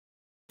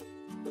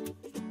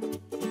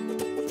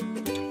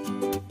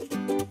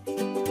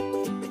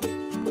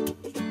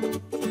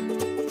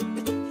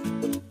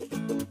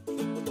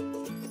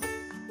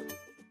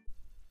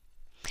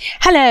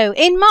Hello,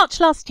 in March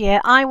last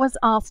year I was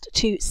asked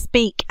to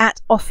speak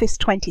at Office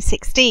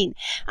 2016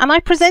 and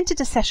I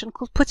presented a session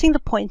called Putting the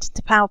Point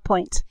into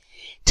PowerPoint.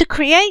 To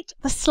create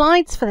the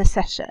slides for the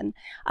session,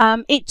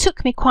 it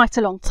took me quite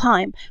a long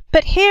time,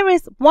 but here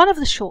is one of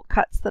the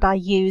shortcuts that I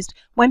used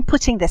when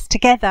putting this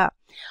together.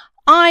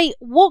 I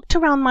walked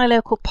around my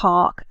local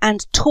park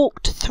and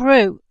talked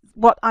through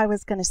what I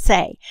was going to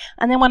say,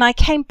 and then when I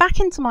came back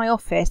into my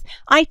office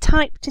I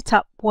typed it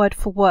up word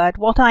for word,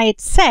 what I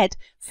had said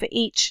for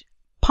each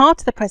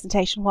part of the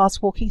presentation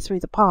whilst walking through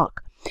the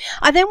park.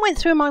 I then went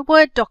through my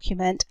Word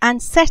document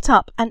and set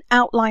up an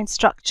outline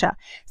structure.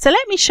 So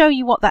let me show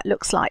you what that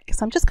looks like.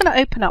 So I'm just going to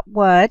open up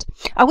Word.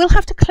 I will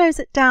have to close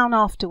it down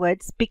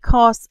afterwards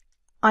because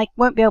I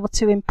won't be able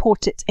to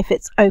import it if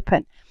it's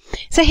open.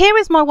 So here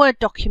is my Word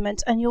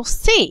document, and you'll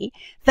see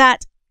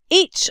that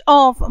each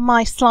of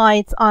my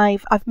slides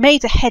I've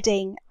made a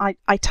heading.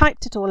 I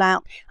typed it all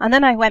out and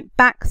then I went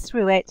back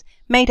through it,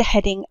 made a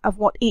heading of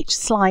what each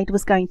slide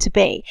was going to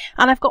be,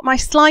 and I've got my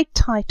slide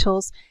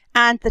titles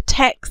and the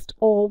text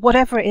or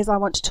whatever it is I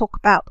want to talk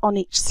about on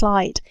each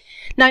slide.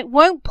 Now it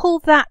won't pull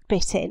that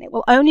bit in, it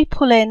will only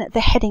pull in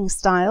the heading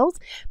styles,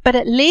 but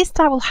at least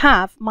I will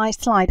have my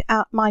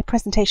my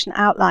presentation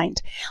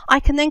outlined. I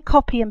can then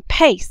copy and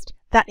paste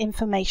that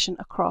information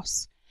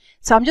across.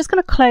 So I'm just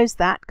going to close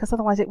that because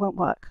otherwise it won't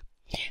work.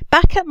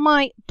 Back at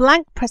my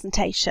blank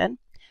presentation,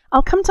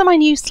 I'll come to my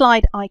new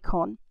slide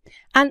icon,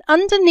 and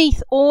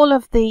underneath all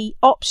of the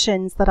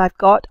options that I've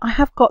got, I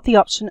have got the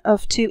option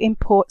of to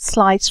import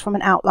slides from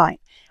an outline,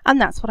 and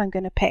that's what I'm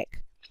going to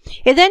pick.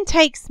 It then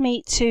takes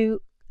me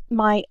to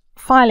my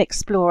file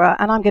explorer,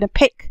 and I'm going to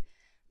pick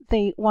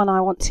the one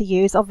I want to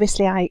use.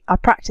 Obviously I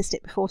practiced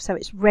it before, so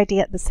it's ready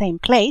at the same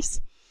place.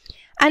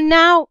 And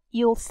now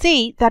you'll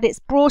see that it's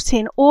brought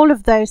in all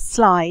of those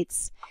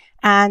slides,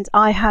 and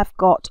I have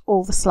got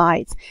all the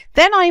slides.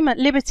 Then I'm at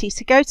liberty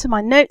to go to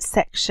my notes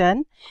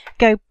section,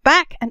 go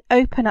back and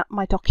open up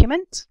my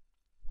document.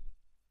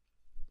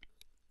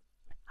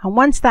 And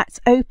once that's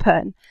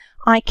open,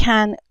 I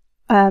can,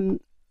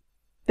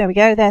 there we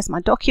go, there's my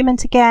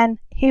document again.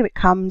 Here it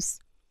comes.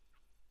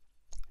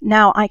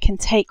 Now I can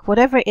take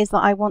whatever it is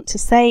that I want to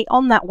say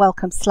on that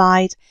welcome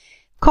slide,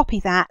 copy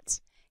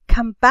that,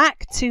 come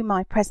back to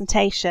my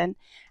presentation,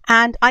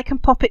 and I can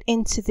pop it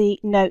into the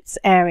notes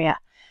area,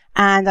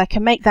 and I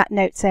can make that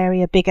notes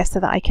area bigger so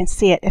that I can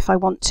see it if I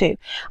want to.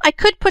 I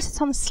could put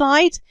it on the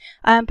slide,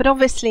 but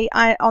obviously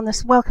on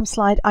this welcome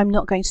slide I'm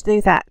not going to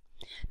do that.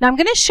 Now I'm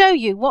going to show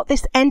you what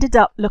this ended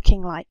up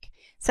looking like.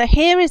 So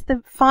here is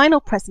the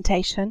final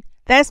presentation.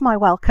 There's my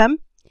welcome.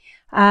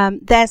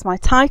 There's my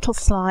title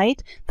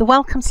slide. The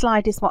welcome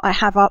slide is what I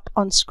have up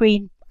on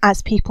screen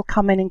as people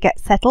come in and get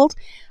settled,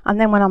 and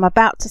then when I'm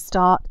about to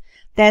start,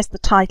 there's the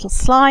title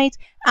slide,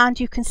 and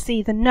you can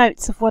see the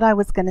notes of what I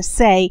was going to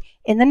say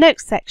in the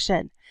notes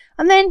section.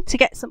 And then to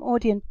get some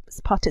audience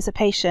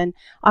participation,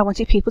 I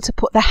wanted people to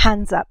put their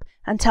hands up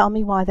and tell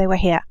me why they were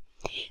here.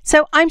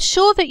 So I'm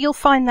sure that you'll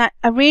find that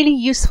a really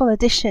useful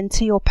addition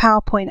to your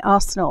PowerPoint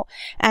arsenal,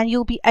 and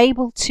you'll be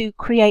able to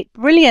create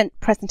brilliant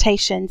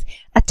presentations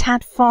a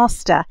tad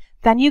faster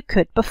than you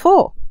could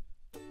before.